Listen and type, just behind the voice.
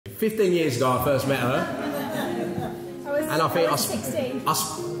15 years ago I first met her. And I think I 16.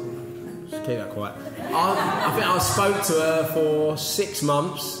 just keep that quiet. I think I spoke to her for 6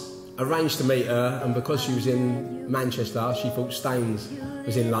 months, arranged to meet her, and because she was in Manchester, she thought Staines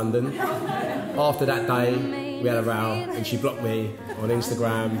was in London. After that day, we had a row, and she blocked me on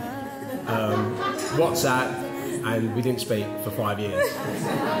Instagram, WhatsApp, and we didn't speak for 5 years.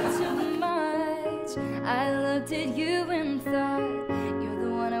 I looked at you and thought, you're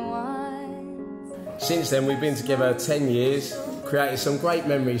the one I want. Since then, we've been together 10 years, created some great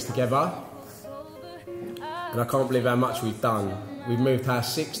memories together, and I can't believe how much we've done. We've moved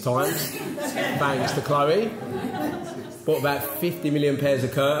house 6 times, thanks to Chloe. Bought about 50 million pairs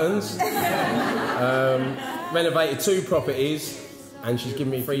of curtains, renovated 2 properties, and she's given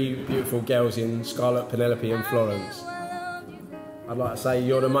me 3 beautiful girls in Scarlett, Penelope and Florence. I'd like to say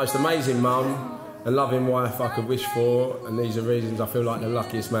you're the most amazing mum and loving wife I could wish for, and these are reasons I feel like the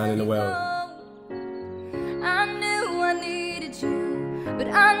luckiest man in the world. I knew I needed you, but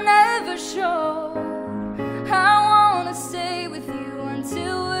I never showed. I wanna stay with you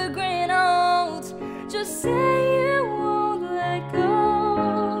until we're growing old. Just say you won't let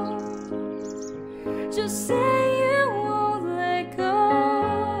go. Just say you won't let go.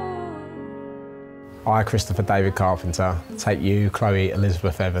 I, Christopher David Carpenter, take you, Chloe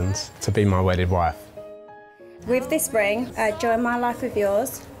Elizabeth Evans, to be my wedded wife. With this ring, I join my life with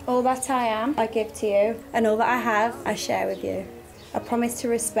yours. All that I am, I give to you, and all that I have, I share with you. I promise to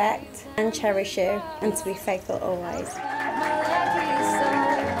respect and cherish you, and to be faithful always.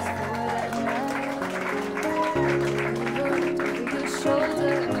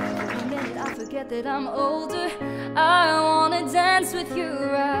 I forget that I'm older. I wanna dance with you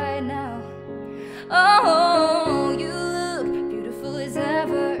right now. Oh, you look beautiful as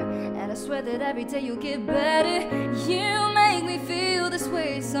ever, and I swear that every day you'll get better. You make me feel this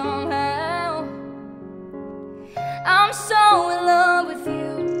way somehow. I'm so in love with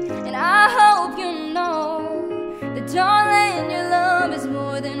you, and I hope you know that, darling, your love is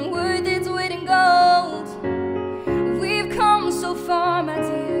more than worth its weight in gold. We've come so far, my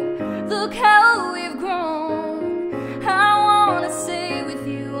dear, look how we've grown. I wanna stay with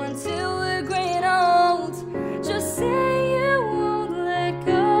you until we're growing old. Just say you won't let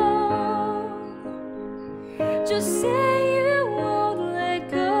go. Just say you won't let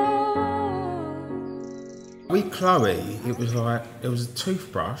go. With Chloe, it was like, there was a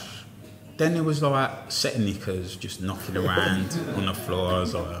toothbrush, then there was like set knickers just knocking around on the floor. I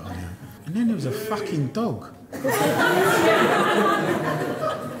was like, oh, yeah. And then there was a fucking dog.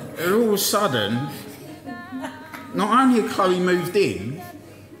 And all of a sudden, not only had Chloe moved in,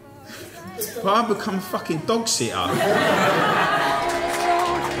 but I've become a fucking dog sitter.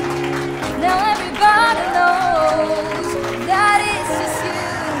 Now everybody knows that it's just you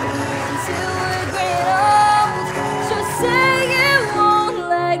until we're growing old. Just say you won't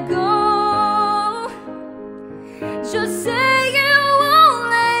let go. Just say you